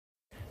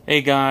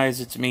Hey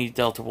guys, it's me,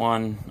 Delta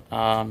One,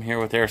 here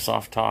with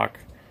Airsoft Talk.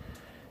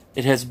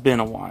 It has been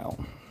a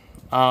while.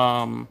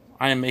 I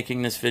am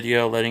making this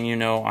video letting you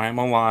know I am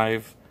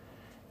alive,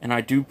 and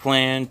I do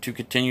plan to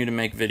continue to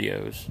make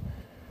videos.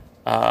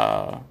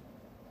 I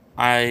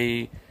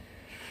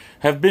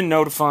have been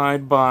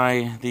notified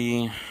by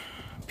the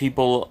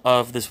people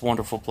of this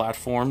wonderful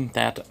platform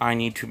that I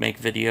need to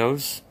make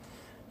videos,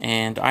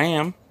 and I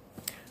am.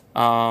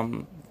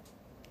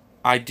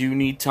 I do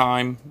need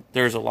time.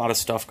 There's a lot of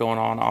stuff going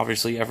on.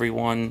 Obviously,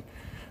 everyone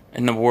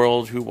in the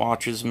world who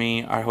watches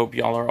me, I hope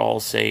y'all are all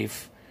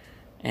safe.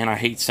 And I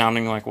hate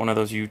sounding like one of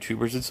those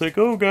YouTubers. It's like,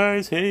 oh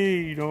guys,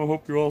 hey, I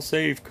hope you're all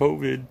safe.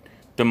 COVID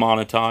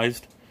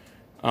demonetized.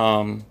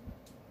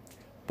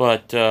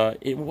 What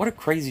a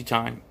crazy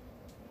time.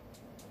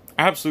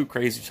 Absolute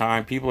crazy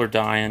time. People are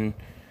dying.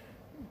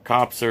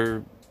 Cops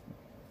are...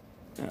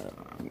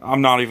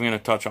 I'm not even going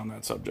to touch on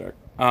that subject.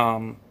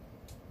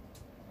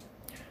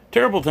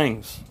 Terrible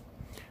things.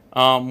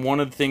 One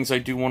of the things I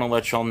do want to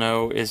let y'all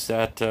know is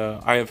that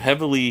I have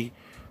heavily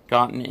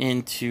gotten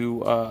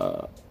into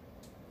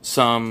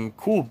some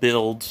cool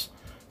builds.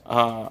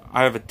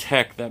 I have a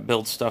tech that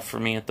builds stuff for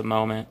me at the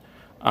moment.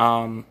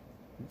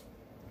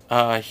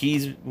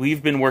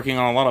 We've been working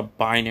on a lot of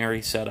binary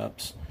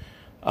setups.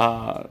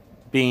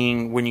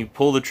 Being when you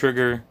pull the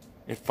trigger,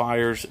 it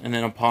fires, and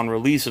then upon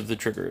release of the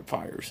trigger, it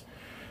fires.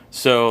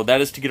 So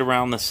that is to get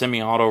around the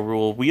semi-auto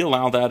rule. We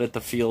allow that at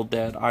the field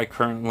that I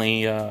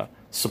currently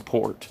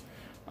support,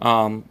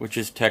 which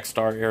is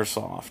Techstar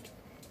Airsoft.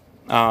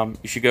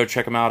 You should go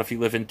check them out if you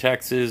live in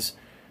Texas.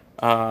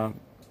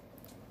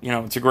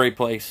 It's a great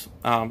place.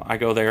 I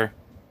go there.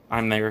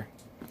 I'm there.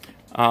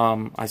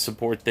 I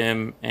support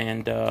them,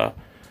 and they're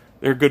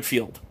a good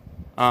field.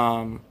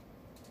 I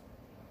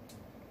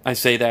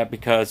say that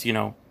because,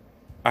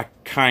 I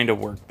kind of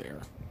work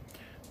there.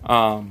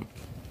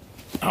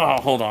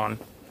 Hold on.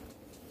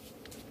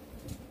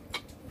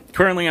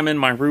 Currently, I'm in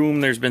my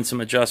room. There's been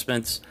some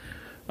adjustments.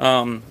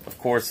 Of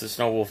course, the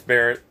Snow Wolf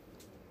Barrett,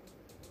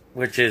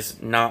 which is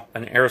not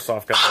an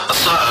airsoft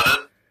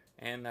gun.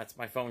 And that's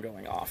my phone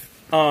going off.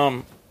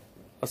 I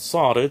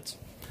saw it.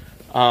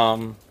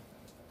 For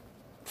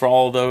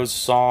all those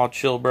Saw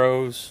chill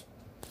bros,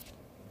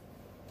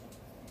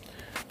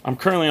 I'm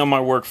currently on my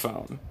work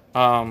phone.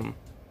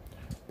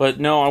 But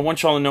no, I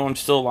want y'all to know I'm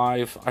still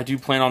alive. I do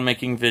plan on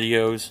making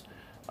videos.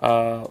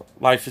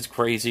 Life is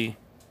crazy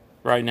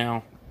right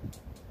now.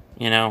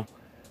 I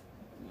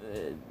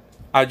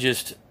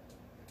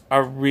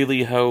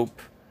really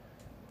hope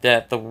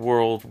that the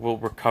world will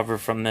recover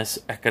from this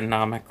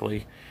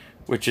economically,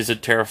 which is a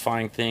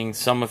terrifying thing.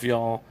 Some of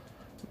y'all,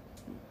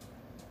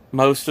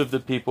 most of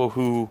the people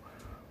who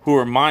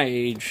are my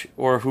age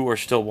or who are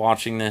still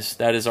watching this,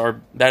 that is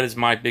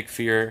my big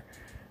fear,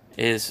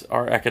 is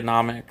our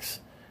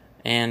economics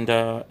and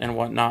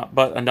whatnot.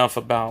 But enough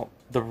about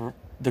the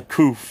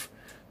coof,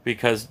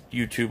 because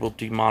YouTube will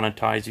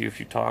demonetize you if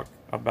you talk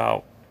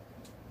about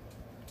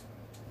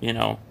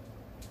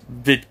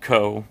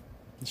VidCo.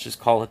 Let's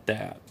just call it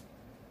that.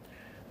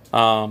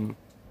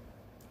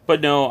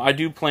 But no, I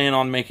do plan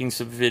on making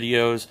some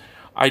videos.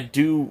 I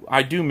do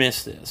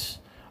miss this.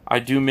 I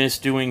do miss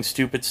doing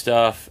stupid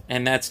stuff,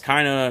 and that's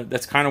kind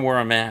of where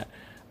I'm at.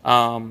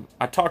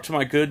 I talked to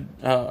my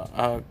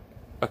a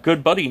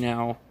good buddy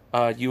now,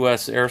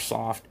 US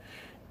Airsoft.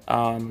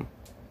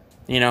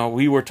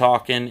 We were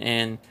talking,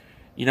 and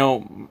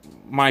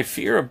my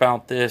fear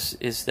about this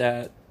is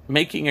that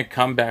making a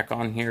comeback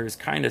on here is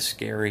kind of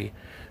scary,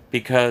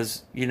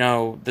 because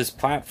this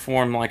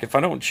platform, like, if I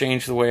don't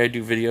change the way I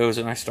do videos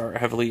and I start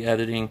heavily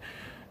editing,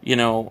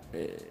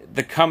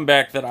 the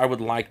comeback that I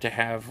would like to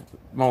have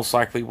most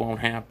likely won't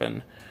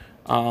happen.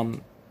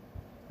 And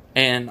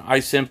I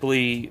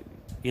simply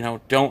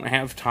don't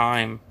have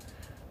time.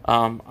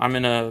 I'm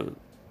in a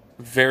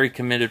very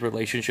committed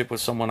relationship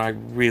with someone I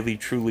really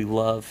truly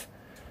love.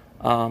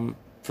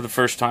 For the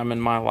first time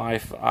in my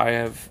life, I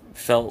have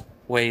felt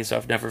ways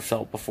I've never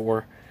felt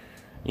before.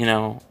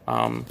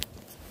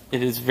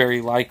 It is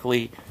very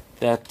likely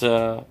that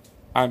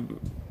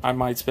I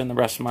might spend the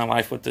rest of my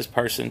life with this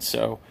person.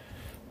 So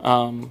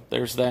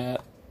there's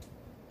that.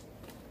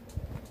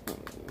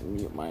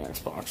 Mute my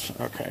Xbox.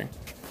 Okay.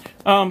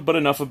 But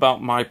enough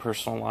about my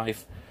personal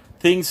life.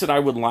 Things that I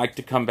would like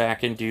to come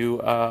back and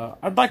do.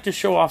 I'd like to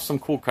show off some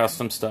cool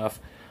custom stuff.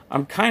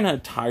 I'm kind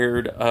of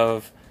tired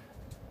of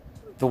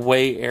the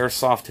way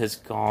Airsoft has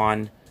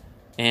gone.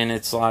 And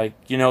it's like,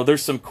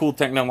 there's some cool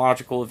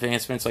technological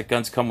advancements, like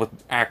guns come with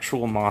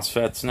actual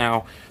MOSFETs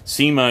now.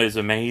 SEMA is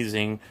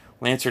amazing.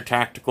 Lancer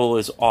Tactical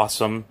is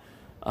awesome.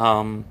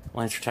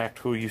 Lancer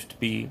Tactical used to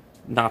be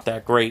not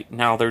that great.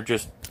 Now they're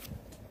just...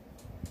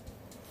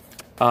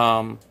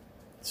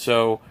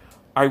 So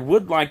I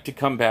would like to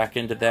come back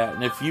into that.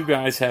 And if you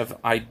guys have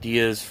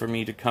ideas for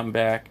me to come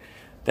back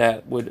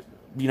that would,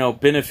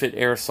 benefit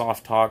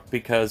Airsoft Talk,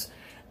 because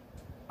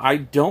I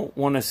don't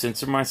want to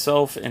censor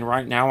myself, and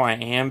right now I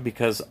am,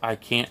 because I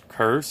can't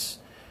curse.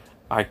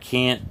 I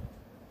can't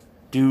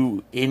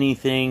do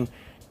anything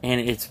And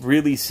it's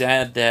really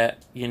sad that,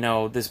 you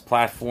know, this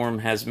platform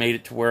has made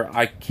it to where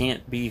I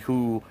can't be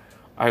who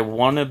I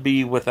want to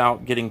be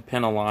without getting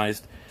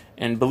penalized.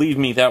 And believe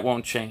me, that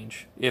won't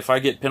change. If I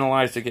get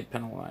penalized, I get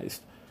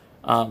penalized.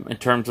 In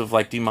terms of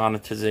like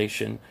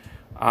demonetization,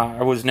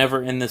 I was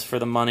never in this for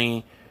the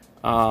money.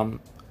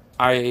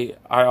 I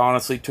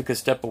honestly took a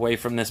step away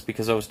from this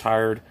because I was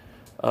tired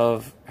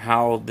of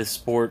how this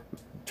sport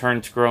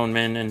turns grown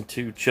men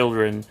into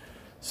children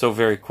so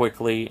very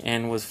quickly,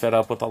 and was fed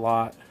up with a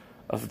lot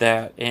of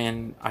that.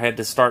 And I had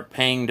to start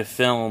paying to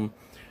film.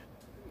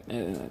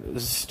 It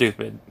was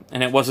stupid.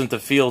 And it wasn't the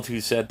field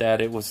who said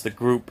that, it was the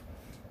group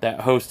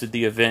that hosted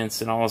the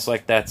events, and I was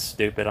like, that's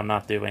stupid, I'm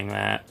not doing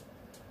that.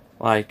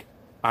 Like,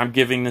 I'm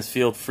giving this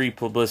field free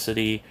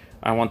publicity.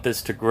 I want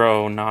this to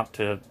grow, not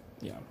to,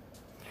 yeah.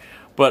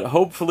 But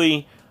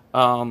hopefully,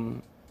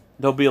 there'll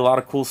be a lot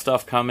of cool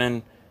stuff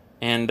coming,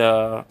 and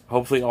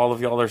hopefully all of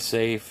y'all are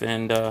safe,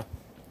 and I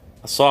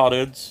saw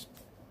dudes.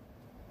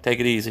 Take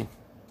it easy.